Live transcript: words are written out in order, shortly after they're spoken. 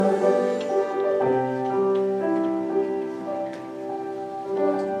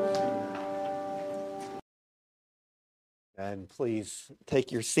Please take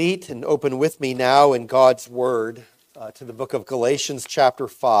your seat and open with me now in God's Word to the book of Galatians chapter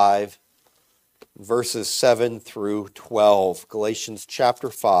 5, verses 7 through 12. Galatians chapter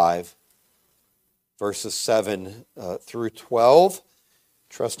 5, verses 7 through 12.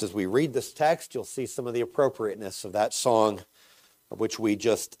 Trust as we read this text, you'll see some of the appropriateness of that song which we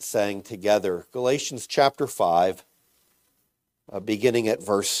just sang together. Galatians chapter 5, beginning at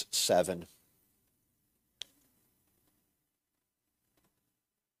verse 7.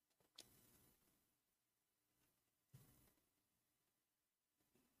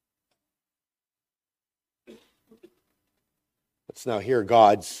 Let's now hear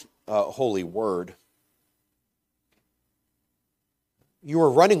God's holy word. You are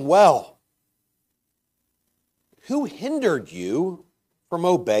running well. Who hindered you from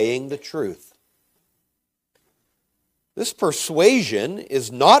obeying the truth? This persuasion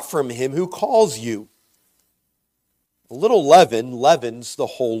is not from him who calls you. A little leaven leavens the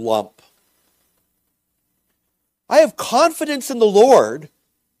whole lump. I have confidence in the Lord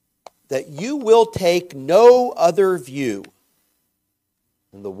that you will take no other view,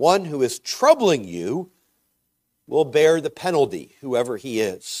 and the one who is troubling you will bear the penalty, whoever he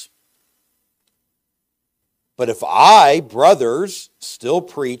is. But if I, brothers, still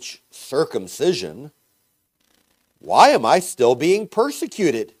preach circumcision, why am I still being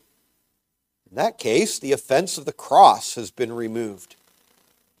persecuted? In that case, the offense of the cross has been removed.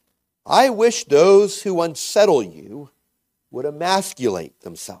 I wish those who unsettle you would emasculate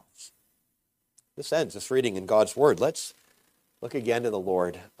themselves. This ends this reading in God's Word. Let's look again to the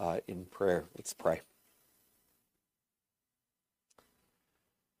Lord in prayer. Let's pray.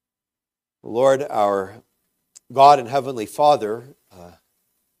 Lord, our God and Heavenly Father,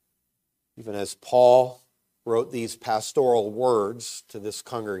 even as Paul wrote these pastoral words to this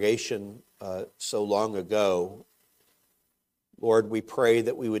congregation so long ago, Lord, we pray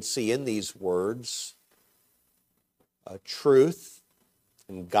that we would see in these words truth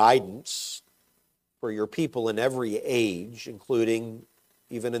and guidance for your people in every age, including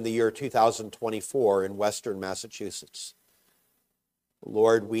even in the year 2024 in Western Massachusetts.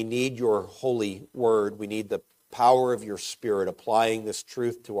 Lord, we need your holy word. We need the power of your Spirit applying this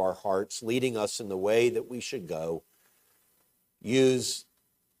truth to our hearts, leading us in the way that we should go. Use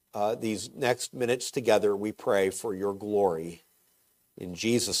these next minutes together, we pray, for your glory. In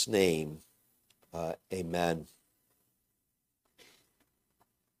Jesus' name, amen.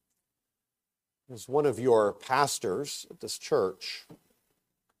 As one of your pastors at this church,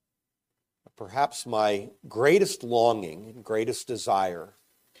 perhaps my greatest longing and greatest desire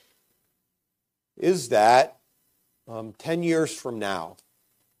is that 10 years from now,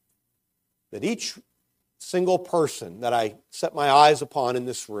 that each single person that I set my eyes upon in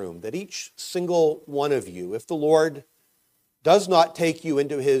this room, that each single one of you, if the Lord does not take you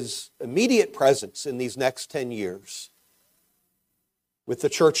into his immediate presence in these next 10 years with the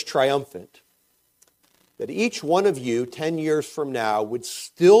church triumphant, that each one of you 10 years from now would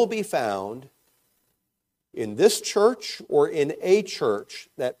still be found in this church or in a church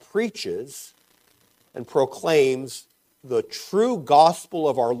that preaches and proclaims the true gospel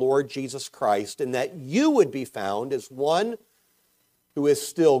of our Lord Jesus Christ, and that you would be found as one who is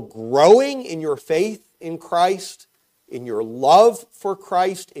still growing in your faith in Christ, in your love for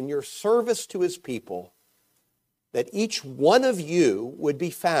Christ, in your service to his people, that each one of you would be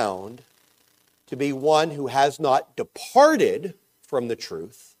found to be one who has not departed from the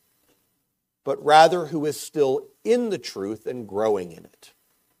truth, but rather who is still in the truth and growing in it.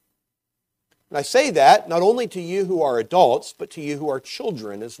 And I say that not only to you who are adults, but to you who are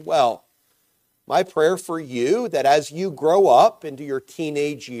children as well. My prayer for you, that as you grow up into your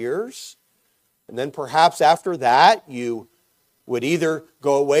teenage years, and then perhaps after that you would either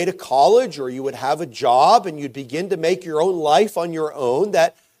go away to college or you would have a job and you'd begin to make your own life on your own,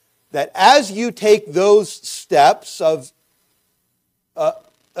 that as you take those steps of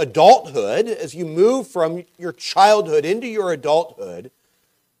adulthood, as you move from your childhood into your adulthood,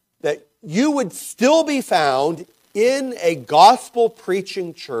 that you would still be found in a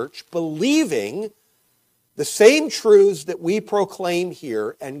gospel-preaching church, believing the same truths that we proclaim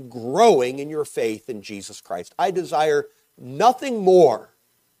here and growing in your faith in Jesus Christ. I desire nothing more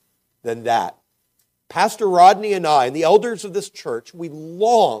than that. Pastor Rodney and I, and the elders of this church, we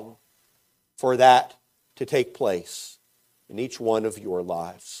long for that to take place in each one of your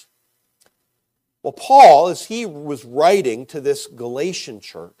lives. Well, Paul, as he was writing to this Galatian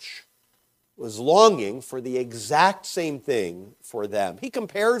church, was longing for the exact same thing for them. He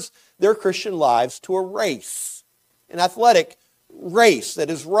compares their Christian lives to a race, an athletic race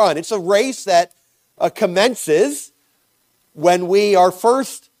that is run. It's a race that commences when we are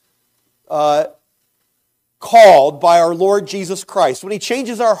first called by our Lord Jesus Christ, when He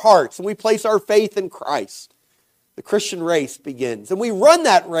changes our hearts and we place our faith in Christ, the Christian race begins. And we run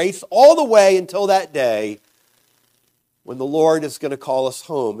that race all the way until that day when the Lord is going to call us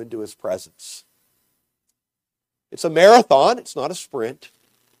home into His presence. It's a marathon, it's not a sprint.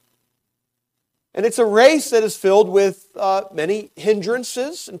 And it's a race that is filled with many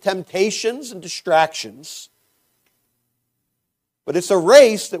hindrances and temptations and distractions. But it's a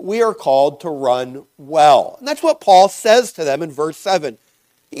race that we are called to run well. And that's what Paul says to them in verse 7.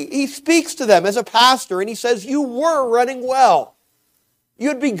 He speaks to them as a pastor and he says, you were running well. You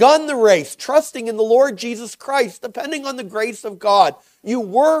had begun the race, trusting in the Lord Jesus Christ, depending on the grace of God. You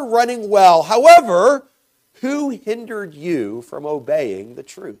were running well. However, who hindered you from obeying the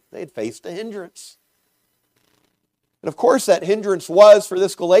truth? They had faced a hindrance. And of course, that hindrance was, for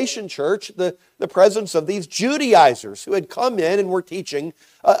this Galatian church, the presence of these Judaizers who had come in and were teaching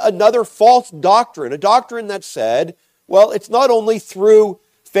another false doctrine, a doctrine that said, well, it's not only through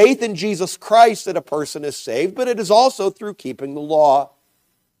faith in Jesus Christ that a person is saved, but it is also through keeping the law.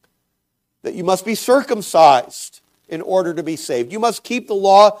 That you must be circumcised in order to be saved. You must keep the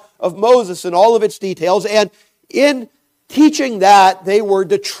law of Moses in all of its details. And in teaching that, they were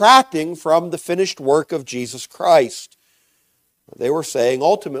detracting from the finished work of Jesus Christ. They were saying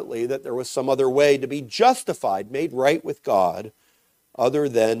ultimately that there was some other way to be justified, made right with God, other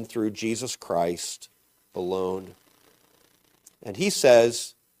than through Jesus Christ alone. And he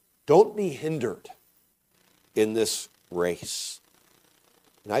says, don't be hindered in this race.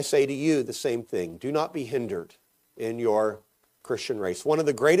 And I say to you the same thing. Do not be hindered in your Christian race. One of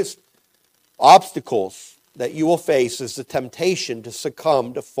the greatest obstacles that you will face is the temptation to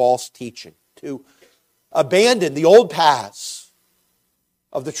succumb to false teaching, to abandon the old paths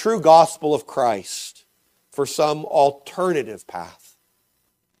of the true gospel of Christ for some alternative path.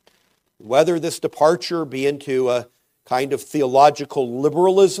 Whether this departure be into a kind of theological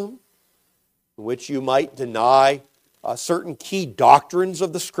liberalism, in which you might deny certain key doctrines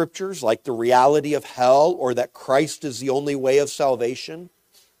of the Scriptures, like the reality of hell, or that Christ is the only way of salvation,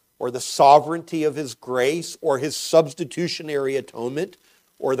 or the sovereignty of His grace, or His substitutionary atonement,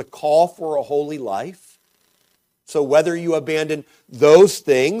 or the call for a holy life. So whether you abandon those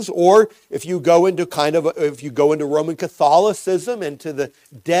things, or if you go into Roman Catholicism and to the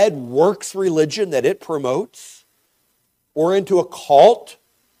dead works religion that it promotes, or into a cult,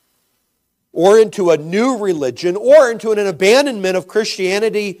 or into a new religion, or into an abandonment of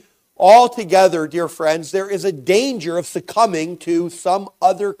Christianity altogether, dear friends, there is a danger of succumbing to some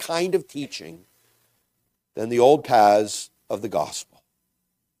other kind of teaching than the old paths of the gospel.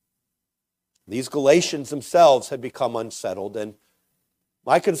 These Galatians themselves had become unsettled, and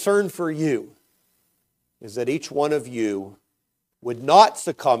my concern for you is that each one of you would not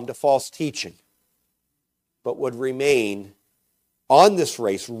succumb to false teaching, but would remain on this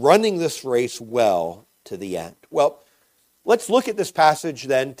race, running this race well to the end. Well, let's look at this passage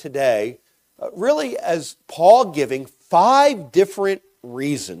then today, really as Paul giving 5 different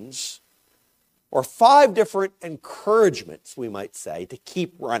reasons, or 5 different encouragements, we might say, to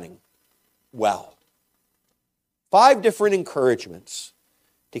keep running well. 5 different encouragements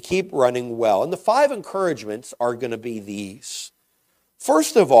to keep running well. And the 5 encouragements are going to be these.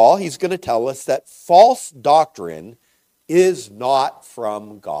 First of all, he's going to tell us that false doctrine is not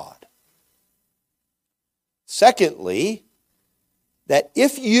from God. Secondly, that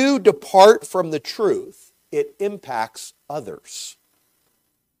if you depart from the truth, it impacts others.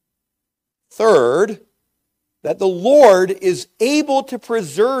 Third, that the Lord is able to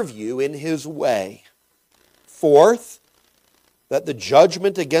preserve you in His way. Fourth, that the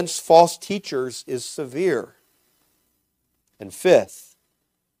judgment against false teachers is severe. And fifth,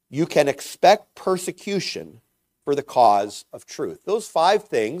 you can expect persecution for the cause of truth. Those 5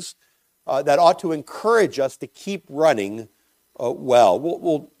 things that ought to encourage us to keep running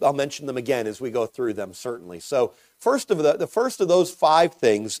well. I'll mention them again as we go through them, certainly. So the first of those 5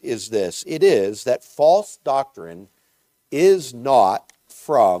 things is this. It is that false doctrine is not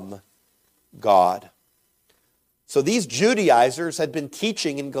from God. So these Judaizers had been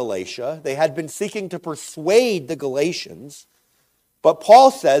teaching in Galatia. They had been seeking to persuade the Galatians. But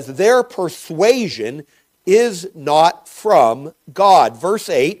Paul says their persuasion is not from God. Verse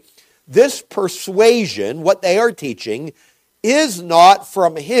 8, this persuasion, what they are teaching, is not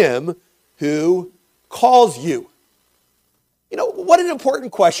from Him who calls you. You know, what an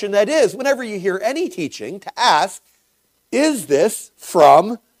important question that is whenever you hear any teaching, to ask, is this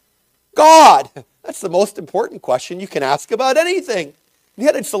from God? That's the most important question you can ask about anything. And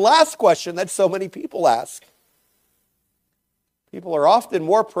yet it's the last question that so many people ask. People are often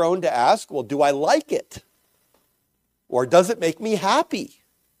more prone to ask, well, do I like it? Or does it make me happy?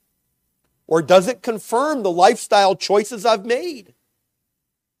 Or does it confirm the lifestyle choices I've made?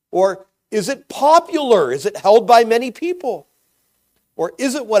 Or is it popular? Is it held by many people? Or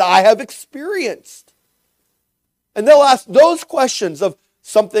is it what I have experienced? And they'll ask those questions of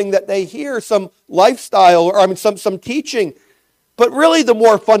something that they hear, some lifestyle, or some teaching. But really the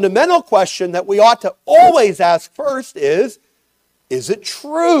more fundamental question that we ought to always ask first is it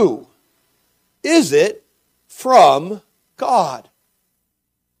true? Is it from God?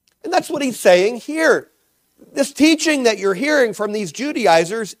 And that's what he's saying here. This teaching that you're hearing from these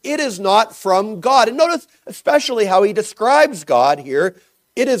Judaizers, it is not from God. And notice especially how he describes God here.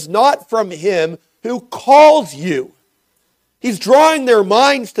 It is not from him who calls you. He's drawing their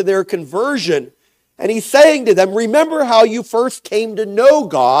minds to their conversion. And he's saying to them, remember how you first came to know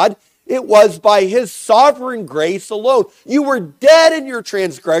God. It was by his sovereign grace alone. You were dead in your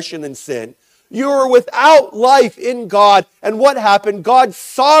transgression and sin. You were without life in God. And what happened? God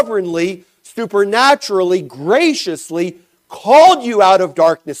sovereignly, supernaturally, graciously called you out of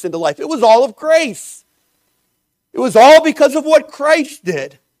darkness into life. It was all of grace. It was all because of what Christ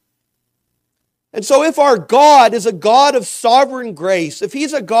did. And so if our God is a God of sovereign grace, if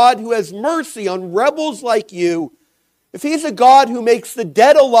he's a God who has mercy on rebels like you, if he's a God who makes the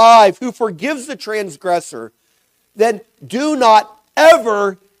dead alive, who forgives the transgressor, then do not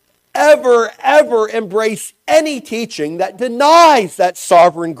ever embrace any teaching that denies that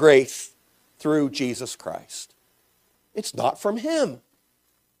sovereign grace through Jesus Christ. It's not from him.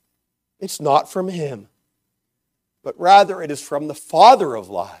 It's not from him. But rather it is from the father of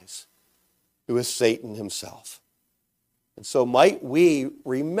lies, who is Satan himself. And so might we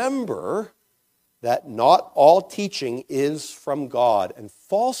remember that not all teaching is from God, and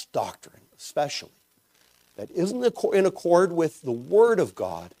false doctrine especially, that isn't in accord with the Word of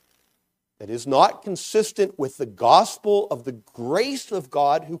God, that is not consistent with the gospel of the grace of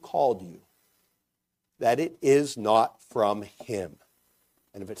God who called you, that it is not from him.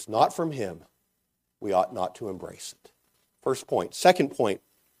 And if it's not from him, we ought not to embrace it. First point. Second point,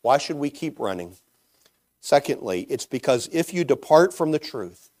 why should we keep running? Secondly, it's because if you depart from the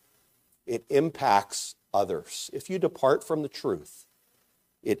truth, it impacts others. If you depart from the truth,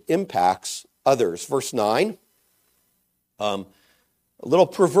 it impacts others. Verse 9, a little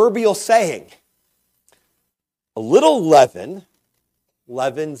proverbial saying. A little leaven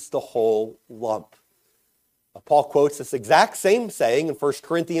leavens the whole lump. Paul quotes this exact same saying in 1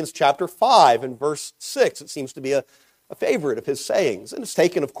 Corinthians chapter 5 and verse 6. It seems to be a favorite of his sayings. And it's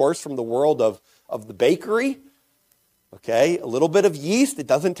taken, of course, from the world of the bakery. Okay, a little bit of yeast. It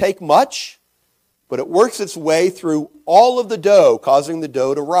doesn't take much, but it works its way through all of the dough, causing the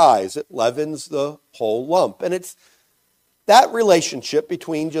dough to rise. It leavens the whole lump. And it's that relationship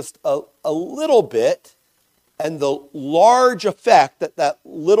between just a little bit and the large effect that that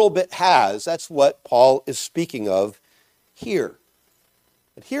little bit has. That's what Paul is speaking of here.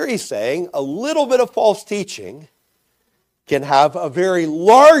 And here he's saying a little bit of false teaching can have a very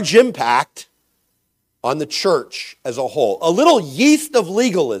large impact on the church as a whole. A little yeast of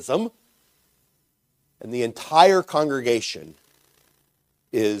legalism, and the entire congregation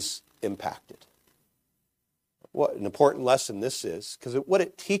is impacted. What an important lesson this is, because what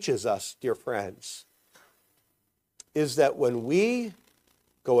it teaches us, dear friends, is that when we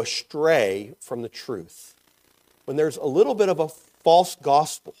go astray from the truth, when there's a little bit of a false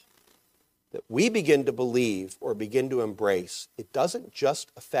gospel that we begin to believe or begin to embrace, it doesn't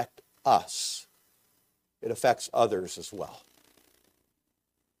just affect us, it affects others as well.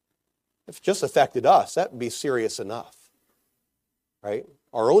 If it just affected us, that would be serious enough, right?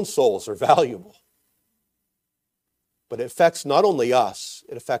 Our own souls are valuable. But it affects not only us,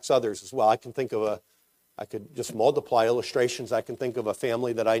 it affects others as well. I could just multiply illustrations. I can think of a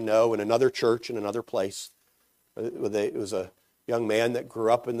family that I know in another church, in another place. It was a young man that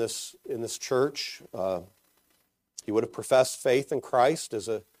grew up in this church. He would have professed faith in Christ as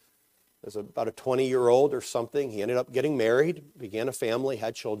about a 20-year-old or something. He ended up getting married, began a family,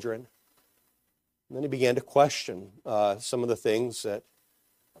 had children. And then he began to question some of the things that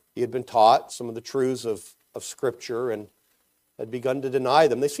he had been taught, some of the truths of Scripture, and had begun to deny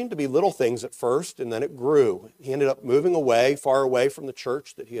them. They seemed to be little things at first, and then it grew. He ended up moving away, far away from the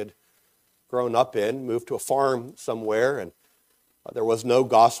church that he had grown up in, moved to a farm somewhere, and there was no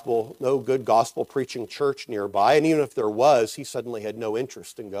good gospel preaching church nearby. And even if there was, he suddenly had no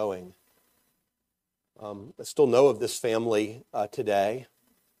interest in going. I still know of this family today.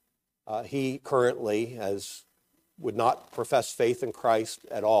 He currently would not profess faith in Christ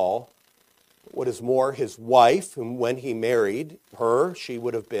at all. What is more, his wife, whom when he married her, she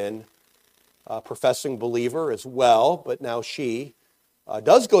would have been a professing believer as well, but now she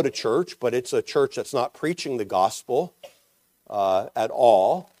does go to church, but it's a church that's not preaching the gospel at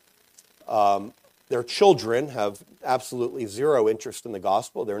all. Their children have absolutely zero interest in the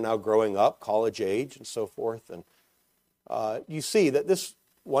gospel. They're now growing up, college age, and so forth. And you see that this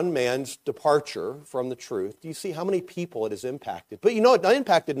one man's departure from the truth, do you see how many people it has impacted? But you know, it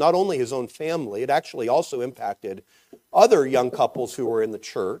impacted not only his own family, it actually also impacted other young couples who were in the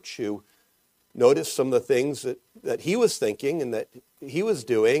church who noticed some of the things that he was thinking and that he was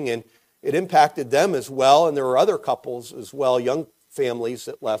doing, and it impacted them as well. And there were other couples as well, young families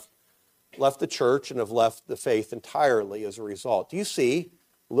that left the church and have left the faith entirely as a result. Do you see?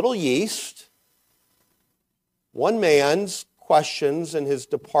 Little yeast, one man's questions and his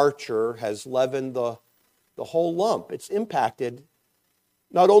departure has leavened the whole lump. It's impacted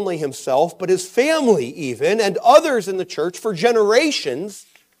not only himself, but his family even, and others in the church for generations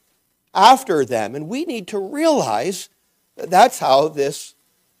after them. And we need to realize that that's how this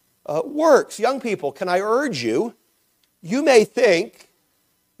works. Young people, can I urge you, you may think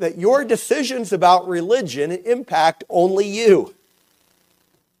that your decisions about religion impact only you.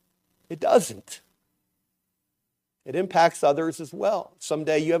 It doesn't. It impacts others as well.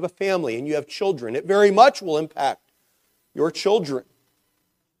 Someday you have a family and you have children. It very much will impact your children.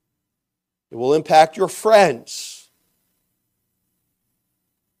 It will impact your friends.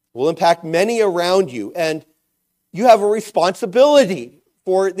 It will impact many around you. And you have a responsibility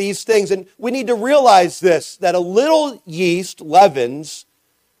for these things. And we need to realize this, that a little yeast leavens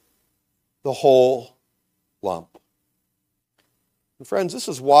the whole lump. And friends, this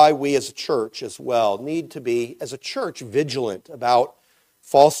is why we as a church as well need to be, as a church, vigilant about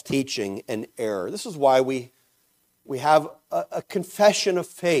false teaching and error. This is why we have a confession of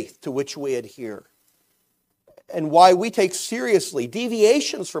faith to which we adhere, and why we take seriously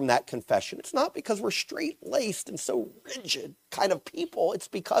deviations from that confession. It's not because we're straight-laced and so rigid kind of people. It's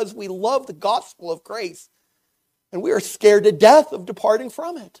because we love the gospel of grace, and we are scared to death of departing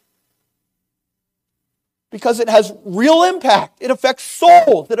from it. Because it has real impact. It affects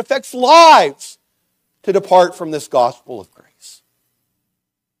souls. It affects lives to depart from this gospel of grace.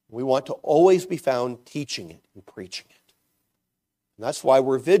 We want to always be found teaching it and preaching it. And that's why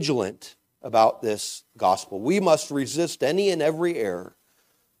we're vigilant about this gospel. We must resist any and every error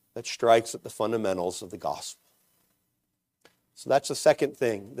that strikes at the fundamentals of the gospel. So that's the second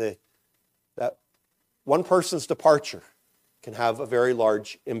thing, that one person's departure can have a very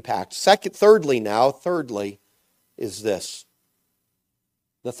large impact. Thirdly is this.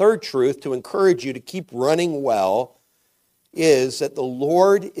 The third truth to encourage you to keep running well is that the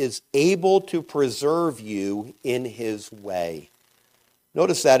Lord is able to preserve you in his way.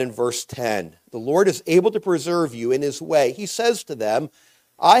 Notice that in verse 10. The Lord is able to preserve you in his way. He says to them,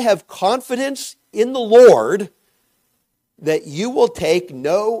 I have confidence in the Lord that you will take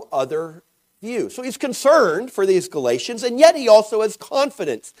no other view. So he's concerned for these Galatians, and yet he also has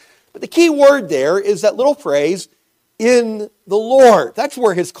confidence. But the key word there is that little phrase, in the Lord. That's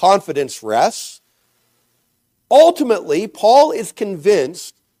where his confidence rests. Ultimately, Paul is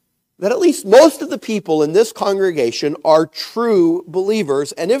convinced that at least most of the people in this congregation are true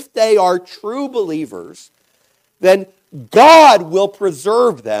believers. And if they are true believers, then God will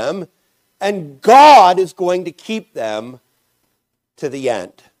preserve them, and God is going to keep them to the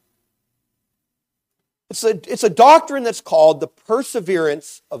end. It's a doctrine that's called the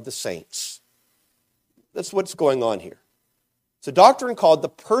perseverance of the saints. That's what's going on here. It's a doctrine called the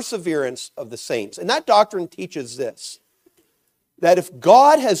perseverance of the saints. And that doctrine teaches this, that if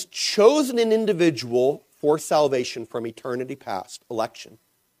God has chosen an individual for salvation from eternity past, election,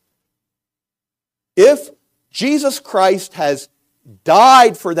 if Jesus Christ has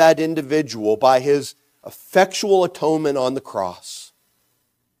died for that individual by his effectual atonement on the cross,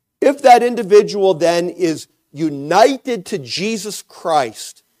 if that individual then is united to Jesus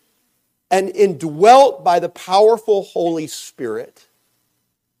Christ and indwelt by the powerful Holy Spirit,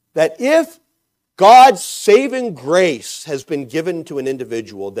 that if God's saving grace has been given to an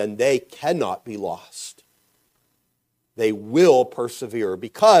individual, then they cannot be lost. They will persevere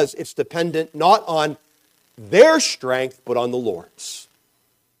because it's dependent not on their strength, but on the Lord's,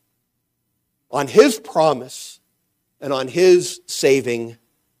 on his promise and on his saving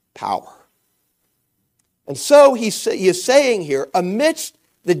power. And so he is saying here, amidst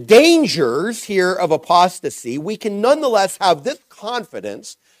the dangers here of apostasy, we can nonetheless have this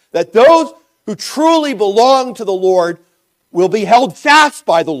confidence that those who truly belong to the Lord will be held fast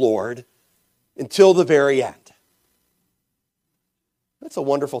by the Lord until the very end. That's a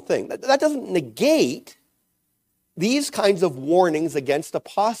wonderful thing. That doesn't negate these kinds of warnings against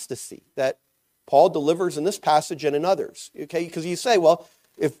apostasy that Paul delivers in this passage and in others. Okay, because you say, well,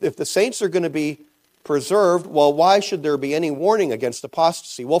 if the saints are going to be preserved, well, why should there be any warning against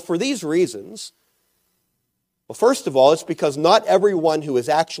apostasy? Well, for these reasons. Well, first of all, it's because not everyone who is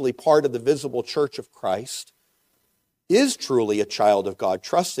actually part of the visible church of Christ is truly a child of God,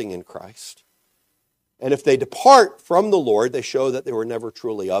 trusting in Christ. And if they depart from the Lord, they show that they were never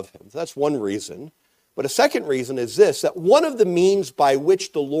truly of him. That's one reason. But a second reason is this, that one of the means by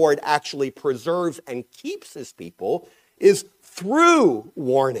which the Lord actually preserves and keeps his people is through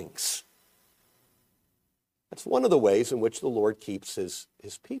warnings. That's one of the ways in which the Lord keeps his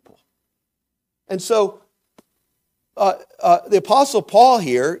people. And so the Apostle Paul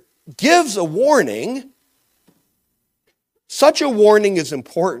here gives a warning. Such a warning is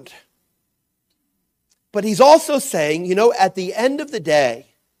important. But he's also saying, at the end of the day,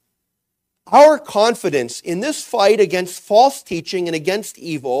 our confidence in this fight against false teaching and against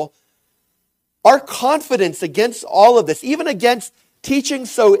evil, our confidence against all of this, even against teaching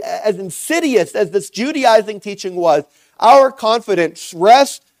so as insidious as this Judaizing teaching was, our confidence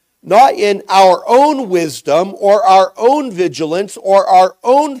rests not in our own wisdom or our own vigilance or our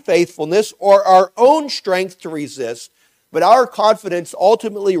own faithfulness or our own strength to resist, but our confidence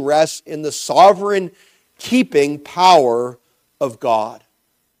ultimately rests in the sovereign keeping power of God.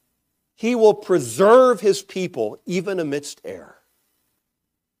 He will preserve his people even amidst error.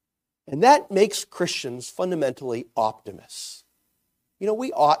 And that makes Christians fundamentally optimists.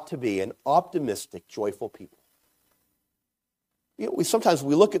 We ought to be an optimistic, joyful people. Sometimes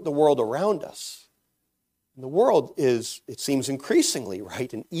we look at the world around us. And the world is, it seems increasingly,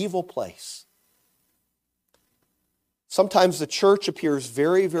 right, an evil place. Sometimes the church appears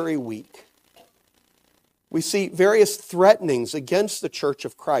very, very weak. We see various threatenings against the church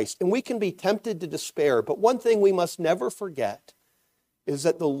of Christ, and we can be tempted to despair. But one thing we must never forget is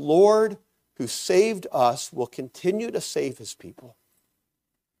that the Lord who saved us will continue to save his people.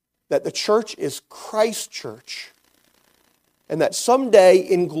 That the church is Christ's church. And that someday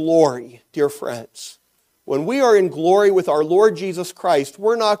in glory, dear friends, when we are in glory with our Lord Jesus Christ,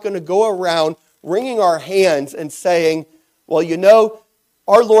 we're not going to go around wringing our hands and saying, well,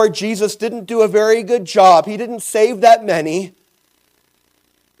 our Lord Jesus didn't do a very good job. He didn't save that many.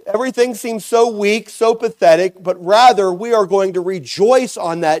 Everything seems so weak, so pathetic, but rather we are going to rejoice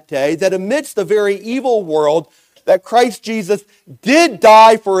on that day that amidst the very evil world, that Christ Jesus did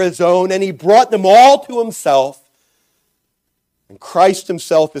die for his own and he brought them all to himself. And Christ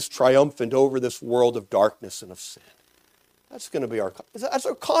himself is triumphant over this world of darkness and of sin. That's going to be that's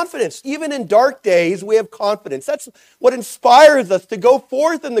our confidence. Even in dark days, we have confidence. That's what inspires us to go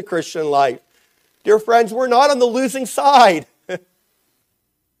forth in the Christian life. Dear friends, we're not on the losing side.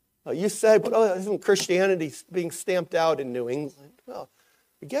 You say, but isn't Christianity being stamped out in New England? Well,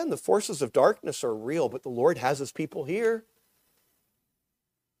 again, the forces of darkness are real, but the Lord has his people here.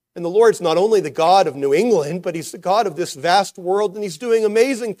 And the Lord's not only the God of New England, but he's the God of this vast world, and he's doing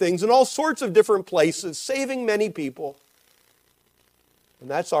amazing things in all sorts of different places, saving many people. And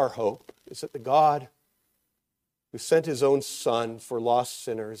that's our hope, is that the God who sent his own Son for lost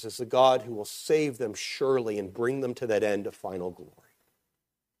sinners is the God who will save them surely and bring them to that end of final glory.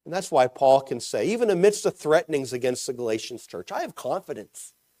 And that's why Paul can say, even amidst the threatenings against the Galatians church, I have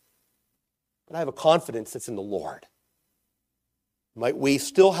confidence. But I have a confidence that's in the Lord. Might we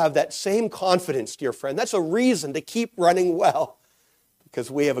still have that same confidence, dear friend? That's a reason to keep running well,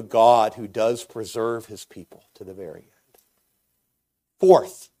 because we have a God who does preserve his people to the very end.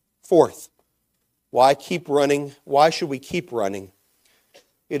 Fourth, why keep running? Why should we keep running?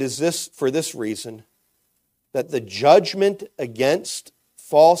 It is for this reason, that the judgment against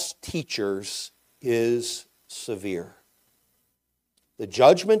false teachers is severe. The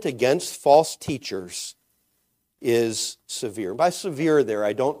judgment against false teachers is severe. By severe there,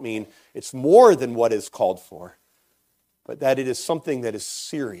 I don't mean it's more than what is called for, but that it is something that is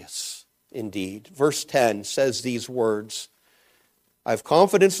serious indeed. Verse 10 says these words, I have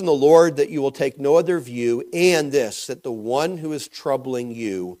confidence in the Lord that you will take no other view, and this, that the one who is troubling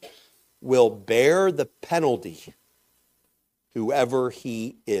you will bear the penalty, whoever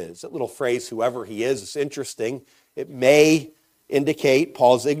he is. That little phrase, whoever he is interesting. It may indicate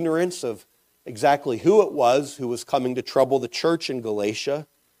Paul's ignorance of exactly who it was who was coming to trouble the church in Galatia.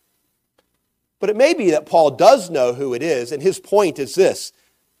 But it may be that Paul does know who it is, and his point is this.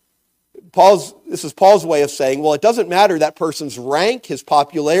 This is Paul's way of saying, well, it doesn't matter that person's rank, his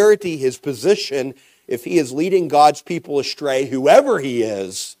popularity, his position, if he is leading God's people astray, whoever he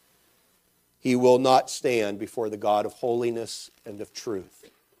is, he will not stand before the God of holiness and of truth,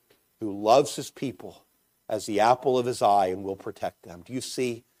 who loves his people as the apple of his eye and will protect them. Do you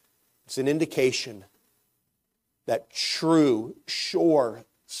see? It's an indication that true, sure,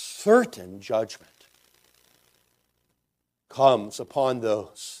 certain judgment comes upon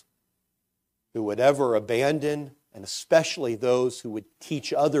those who would ever abandon, and especially those who would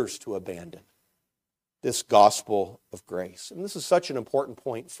teach others to abandon this gospel of grace. And this is such an important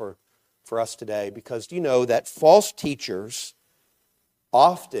point for us today, because do you know that false teachers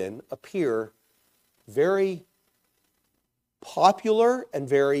often appear very popular and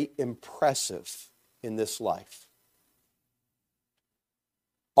very impressive in this life?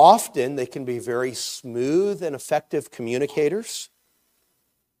 Often they can be very smooth and effective communicators.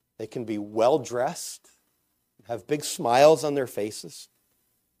 They can be well-dressed, have big smiles on their faces.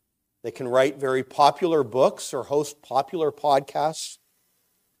 They can write very popular books or host popular podcasts.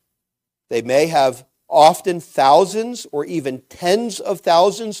 They may have often thousands or even tens of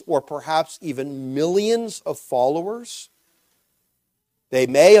thousands or perhaps even millions of followers. They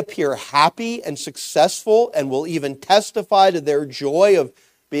may appear happy and successful and will even testify to their joy of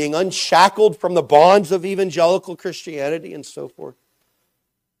being unshackled from the bonds of evangelical Christianity and so forth.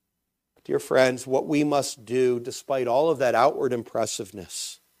 Dear friends, what we must do, despite all of that outward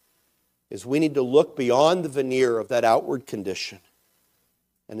impressiveness, is we need to look beyond the veneer of that outward condition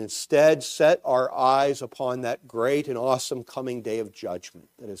and instead set our eyes upon that great and awesome coming day of judgment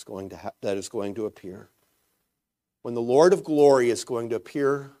that is going to appear. When the Lord of glory is going to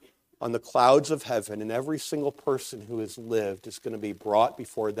appear on the clouds of heaven, and every single person who has lived is going to be brought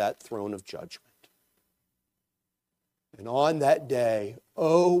before that throne of judgment. And on that day,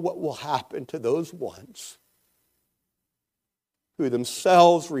 oh, what will happen to those ones who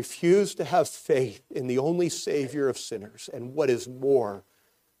themselves refuse to have faith in the only Savior of sinners, and what is more,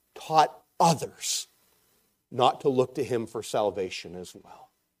 taught others not to look to him for salvation as well.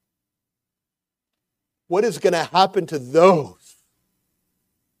 What is going to happen to those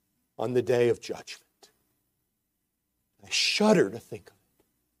on the day of judgment? I shudder to think of it.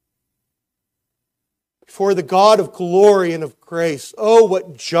 Before the God of glory and of grace, oh,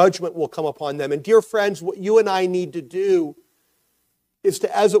 what judgment will come upon them. And dear friends, what you and I need to do is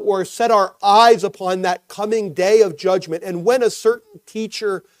to, as it were, set our eyes upon that coming day of judgment. And when a certain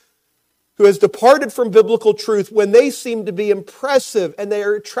teacher who has departed from biblical truth, when they seem to be impressive and they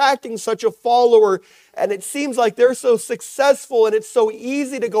are attracting such a follower, and it seems like they're so successful and it's so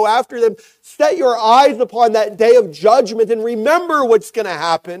easy to go after them, set your eyes upon that day of judgment and remember what's going to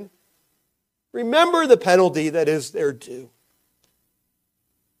happen. Remember the penalty that is their due.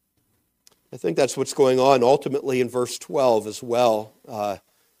 I think that's what's going on ultimately in verse 12 as well.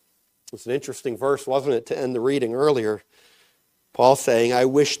 It's an interesting verse, wasn't it, to end the reading earlier? Paul saying, I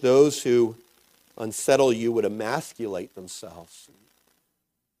wish those who unsettle you would emasculate themselves.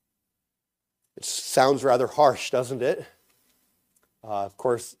 It sounds rather harsh, doesn't it? Of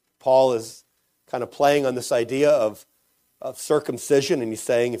course, Paul is kind of playing on this idea of circumcision, and he's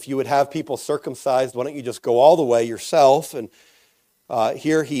saying, if you would have people circumcised, why don't you just go all the way yourself? And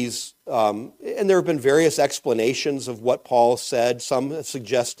here he's, and there have been various explanations of what Paul said. Some have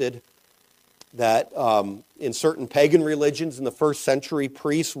suggested that in certain pagan religions in the first century,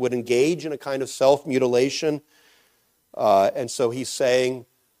 priests would engage in a kind of self-mutilation. And so he's saying,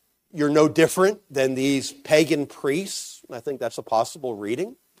 you're no different than these pagan priests. And I think that's a possible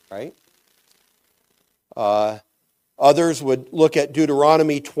reading, right? Others would look at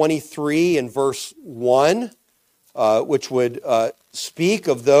Deuteronomy 23 and verse 1, which would speak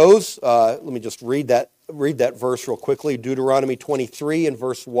of those. Let me just read that verse real quickly. Deuteronomy 23 and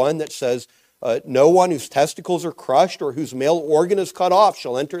verse 1 that says, no one whose testicles are crushed or whose male organ is cut off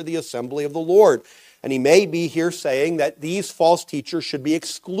shall enter the assembly of the Lord. And he may be here saying that these false teachers should be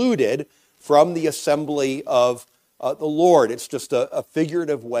excluded from the assembly of the Lord. It's just a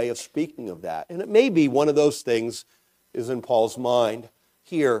figurative way of speaking of that. And it may be one of those things is in Paul's mind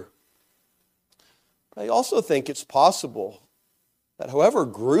here. But I also think it's possible that however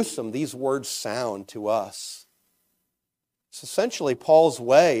gruesome these words sound to us, it's essentially Paul's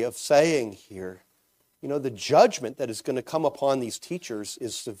way of saying here, the judgment that is going to come upon these teachers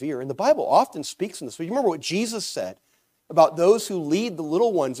is severe. And the Bible often speaks in this. But you remember what Jesus said about those who lead the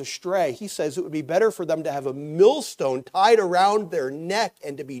little ones astray. He says it would be better for them to have a millstone tied around their neck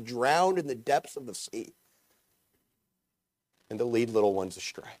and to be drowned in the depths of the sea and to lead little ones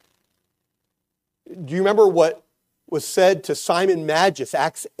astray. Do you remember what was said to Simon Magus,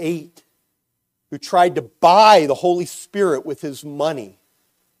 Acts 8, who tried to buy the Holy Spirit with his money?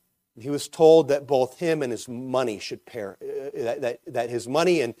 He was told that both him and his money should perish, that his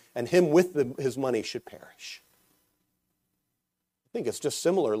money and him with his money should perish. I think it's just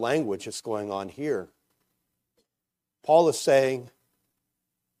similar language that's going on here. Paul is saying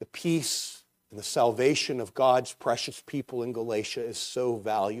the peace and the salvation of God's precious people in Galatia is so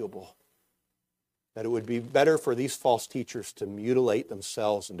valuable that it would be better for these false teachers to mutilate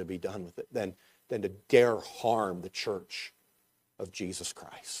themselves and to be done with it than to dare harm the church of Jesus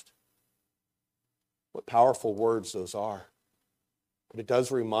Christ. What powerful words those are. But it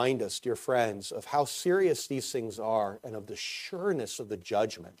does remind us, dear friends, of how serious these things are and of the sureness of the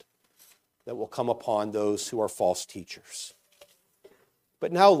judgment that will come upon those who are false teachers.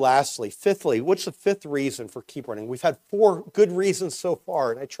 But now lastly, fifthly, what's the fifth reason for keep running? We've had 4 good reasons so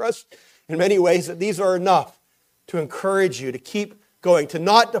far, and I trust in many ways that these are enough to encourage you to keep going, to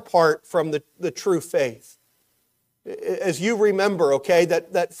not depart from the true faith. As you remember, okay,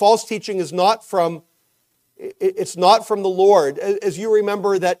 that false teaching is not from it's not from the Lord. As you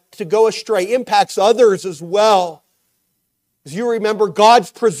remember that to go astray impacts others as well. As you remember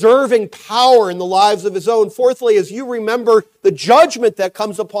God's preserving power in the lives of His own. Fourthly, as you remember the judgment that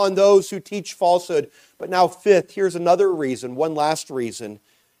comes upon those who teach falsehood. But now fifth, here's another reason, one last reason.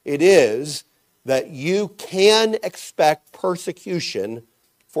 It is that you can expect persecution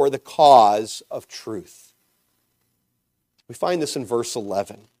for the cause of truth. We find this in verse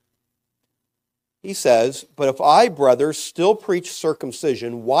 11. He says, "But if I, brothers, still preach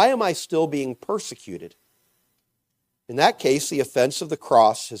circumcision, why am I still being persecuted? In that case, the offense of the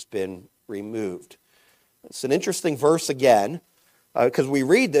cross has been removed." It's an interesting verse again, because we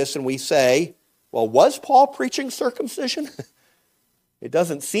read this and we say, well, was Paul preaching circumcision? It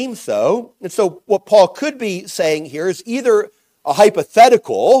doesn't seem so. And so what Paul could be saying here is either a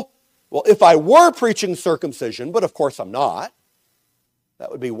hypothetical, well, if I were preaching circumcision, but of course I'm not. That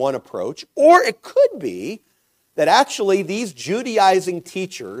would be one approach. Or it could be that actually these Judaizing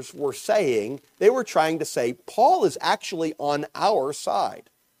teachers were saying, they were trying to say, Paul is actually on our side.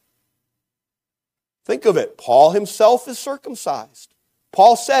 Think of it. Paul himself is circumcised.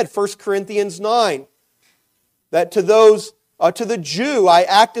 Paul said, 1 Corinthians 9, that to the Jew, I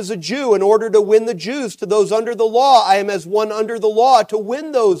act as a Jew in order to win the Jews. To those under the law, I am as one under the law to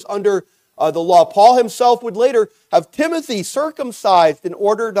win those under the law. Paul himself would later have Timothy circumcised in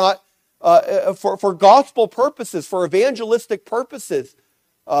order not for gospel purposes, for evangelistic purposes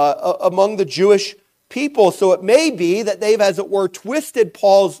among the Jewish people. So it may be that they've, as it were, twisted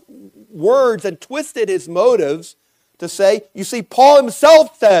Paul's words and twisted his motives to say, you see, Paul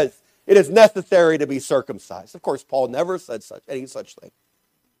himself says it is necessary to be circumcised. Of course, Paul never said any such thing.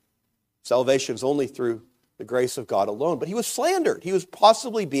 Salvation is only through the grace of God alone. But he was slandered. He was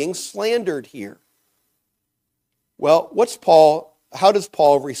possibly being slandered here. Well, how does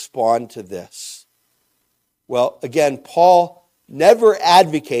Paul respond to this? Well, again, Paul never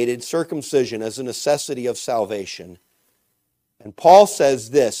advocated circumcision as a necessity of salvation. And Paul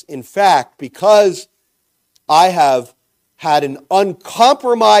says this, in fact, because I have had an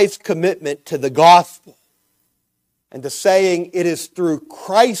uncompromised commitment to the gospel and to saying it is through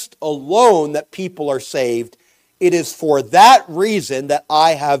Christ alone that people are saved, it is for that reason that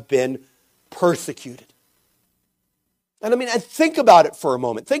I have been persecuted. And think about it for a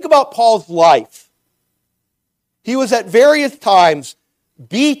moment. Think about Paul's life. He was at various times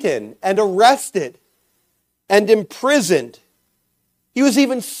beaten and arrested and imprisoned. He was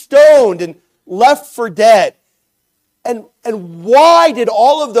even stoned and left for dead. And why did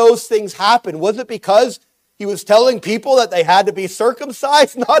all of those things happen? Was it because he was telling people that they had to be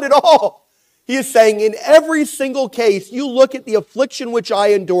circumcised? Not at all. He is saying in every single case, you look at the affliction which I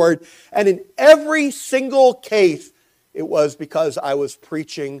endured, and in every single case, it was because I was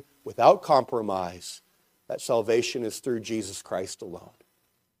preaching without compromise that salvation is through Jesus Christ alone.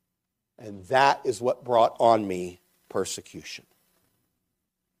 And that is what brought on me persecution.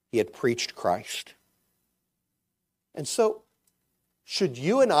 He had preached Christ. And so, should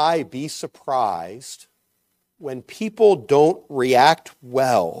you and I be surprised when people don't react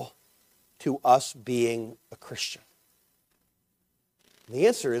well to us being a Christian? And the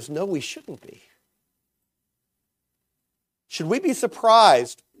answer is no, we shouldn't be. Should we be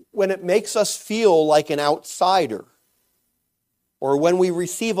surprised when it makes us feel like an outsider? Or when we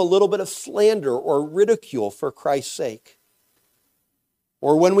receive a little bit of slander or ridicule for Christ's sake?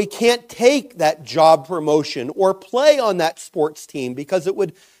 Or when we can't take that job promotion or play on that sports team because it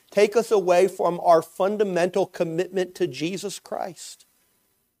would take us away from our fundamental commitment to Jesus Christ?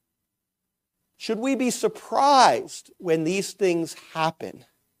 Should we be surprised when these things happen?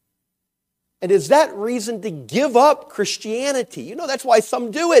 And is that reason to give up Christianity? You know, that's why some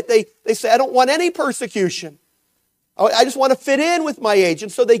do it. They say, I don't want any persecution. I just want to fit in with my age.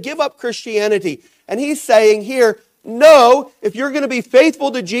 And so they give up Christianity. And he's saying here, no, if you're going to be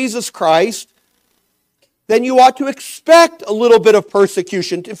faithful to Jesus Christ, then you ought to expect a little bit of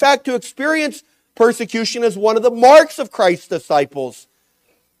persecution. In fact, to experience persecution is one of the marks of Christ's disciples.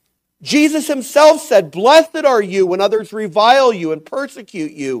 Jesus himself said, blessed are you when others revile you and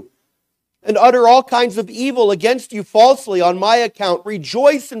persecute you and utter all kinds of evil against you falsely on my account.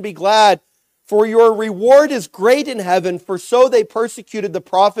 Rejoice and be glad, for your reward is great in heaven, for so they persecuted the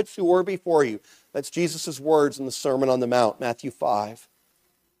prophets who were before you. That's Jesus' words in the Sermon on the Mount, Matthew 5.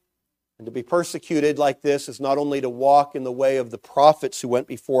 And to be persecuted like this is not only to walk in the way of the prophets who went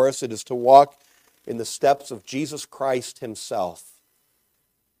before us, it is to walk in the steps of Jesus Christ himself.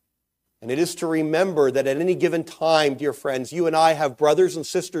 And it is to remember that at any given time, dear friends, you and I have brothers and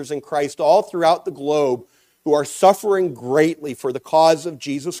sisters in Christ all throughout the globe who are suffering greatly for the cause of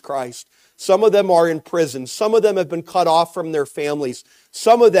Jesus Christ. Some of them are in prison. Some of them have been cut off from their families.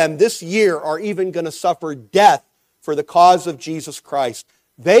 Some of them this year are even going to suffer death for the cause of Jesus Christ.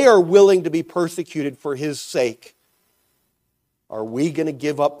 They are willing to be persecuted for his sake. Are we going to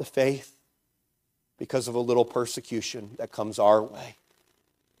give up the faith because of a little persecution that comes our way?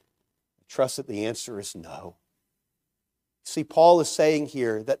 I trust that the answer is no. See, Paul is saying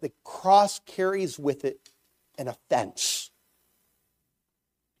here that the cross carries with it an offense.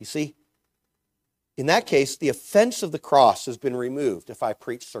 You see, in that case, the offense of the cross has been removed if I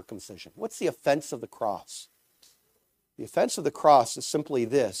preach circumcision. What's the offense of the cross? The offense of the cross is simply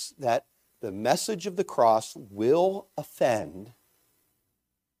this, that the message of the cross will offend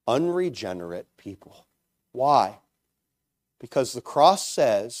unregenerate people. Why? Because the cross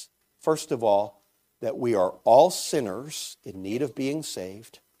says, first of all, that we are all sinners in need of being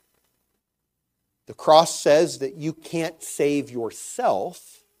saved. The cross says that you can't save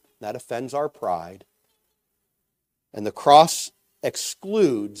yourself. That offends our pride. And the cross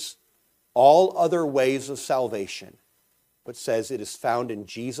excludes all other ways of salvation, but says it is found in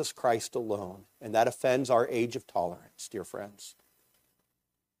Jesus Christ alone. And that offends our age of tolerance, dear friends.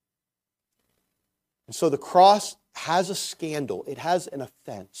 And so the cross has a scandal. It has an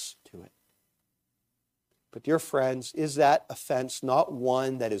offense to it. But dear friends, is that offense not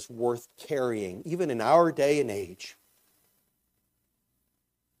one that is worth carrying, even in our day and age?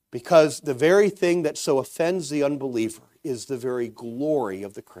 Because the very thing that so offends the unbeliever is the very glory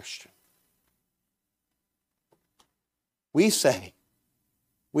of the Christian. We say,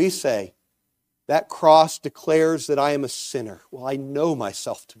 that cross declares that I am a sinner. Well, I know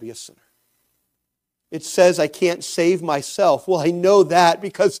myself to be a sinner. It says I can't save myself. Well, I know that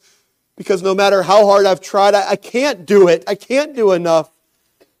because no matter how hard I've tried, I can't do it. I can't do enough.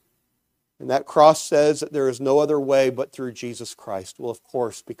 And that cross says that there is no other way but through Jesus Christ. Well, of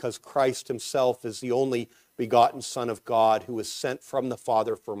course, because Christ himself is the only begotten Son of God who was sent from the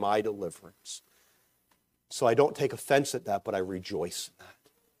Father for my deliverance. So I don't take offense at that, but I rejoice in that.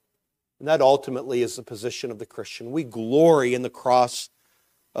 And that ultimately is the position of the Christian. We glory in the cross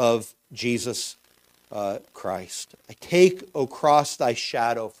of Jesus Christ. I take, O cross, thy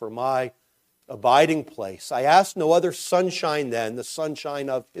shadow for my abiding place. I ask no other sunshine than the sunshine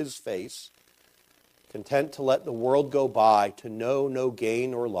of his face, content to let the world go by, to know no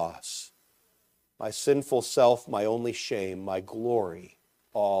gain or loss. My sinful self, my only shame, my glory,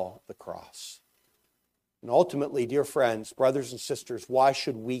 all the cross. And ultimately, dear friends, brothers and sisters, why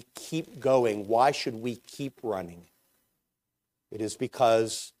should we keep going? Why should we keep running? It is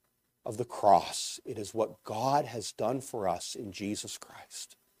because of the cross. It is what God has done for us in Jesus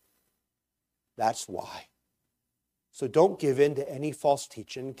Christ. That's why. So don't give in to any false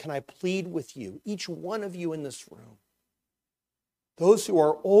teaching. Can I plead with you, each one of you in this room, those who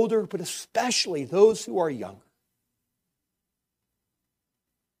are older, but especially those who are younger,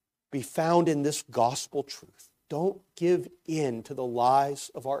 be found in this gospel truth. Don't give in to the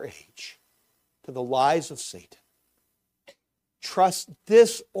lies of our age, to the lies of Satan. Trust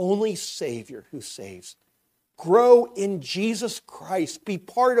this only Savior who saves. Grow in Jesus Christ. Be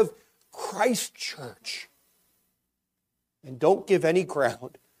part of Christ's church. And don't give any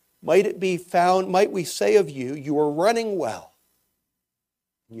ground. Might we say of you, you are running well.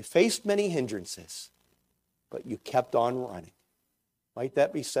 You faced many hindrances, but you kept on running. Might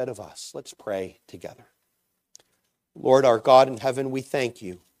that be said of us? Let's pray together. Lord, our God in heaven, we thank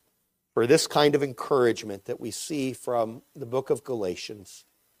you for this kind of encouragement that we see from the book of Galatians.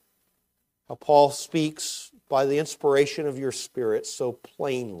 How Paul speaks by the inspiration of your Spirit so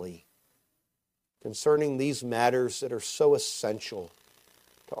plainly concerning these matters that are so essential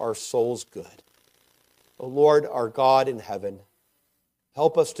to our soul's good. O Lord, our God in heaven,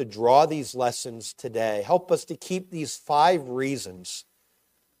 help us to draw these lessons today. Help us to keep these 5 reasons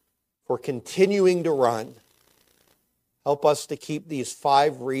for continuing to run. Help us to keep these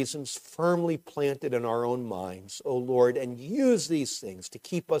 5 reasons firmly planted in our own minds, O Lord, and use these things to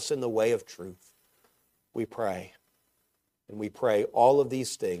keep us in the way of truth. We pray. And we pray all of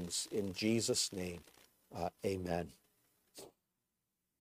these things in Jesus' name. Amen.